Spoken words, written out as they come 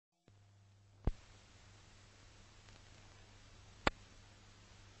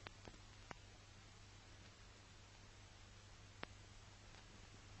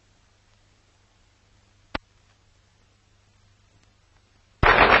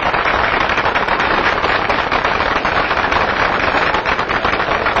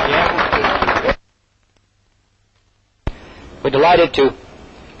delighted to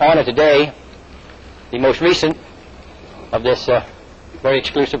honor today the most recent of this very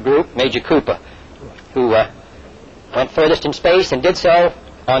exclusive group, Major Cooper, who went furthest in space and did so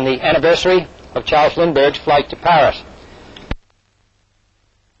on the anniversary of Charles Lindbergh's flight to Paris.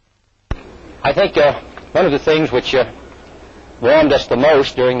 I think one of the things which warmed us the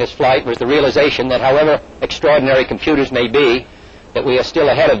most during this flight was the realization that however extraordinary computers may be, that we are still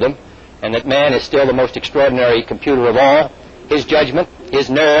ahead of them, and that man is still the most extraordinary computer of all. His judgment, his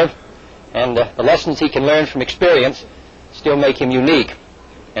nerve, and the lessons he can learn from experience still make him unique,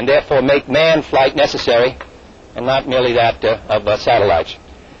 and therefore make manned flight necessary, and not merely that of satellites.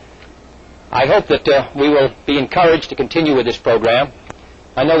 I hope that we will be encouraged to continue with this program.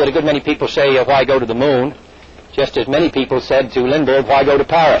 I know that a good many people say, why go to the moon? Just as many people said to Lindbergh, why go to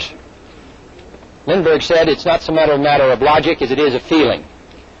Paris? Lindbergh said it's not so much a matter of logic as it is of feeling.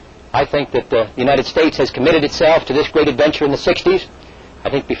 I think that the United States has committed itself to this great adventure in the 60s. I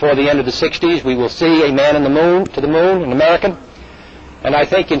think before the end of the 60s we will see a man on the moon, to the moon, an American. And I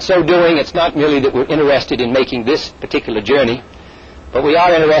think in so doing it's not merely that we're interested in making this particular journey, but we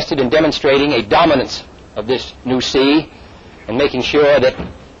are interested in demonstrating a dominance of this new sea and making sure that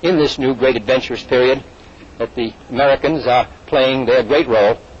in this new great adventurous period that the Americans are playing their great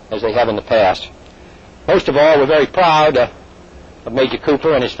role as they have in the past. Most of all, we're very proud of Major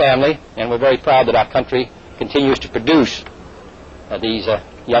Cooper and his family, and we're very proud that our country continues to produce these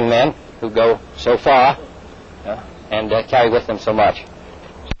young men who go so far and carry with them so much.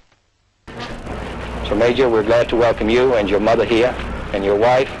 So, Major, we're glad to welcome you and your mother here, and your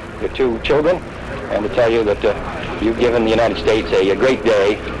wife, your two children, and to tell you that you've given the United States a great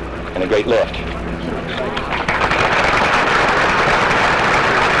day and a great lift.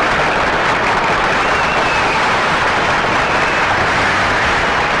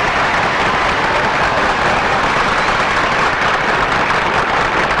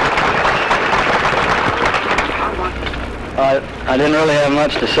 I didn't really have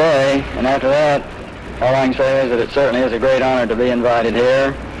much to say, and after that, all I can say is that it certainly is a great honor to be invited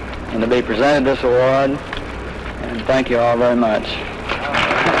here and to be presented this award, and thank you all very much.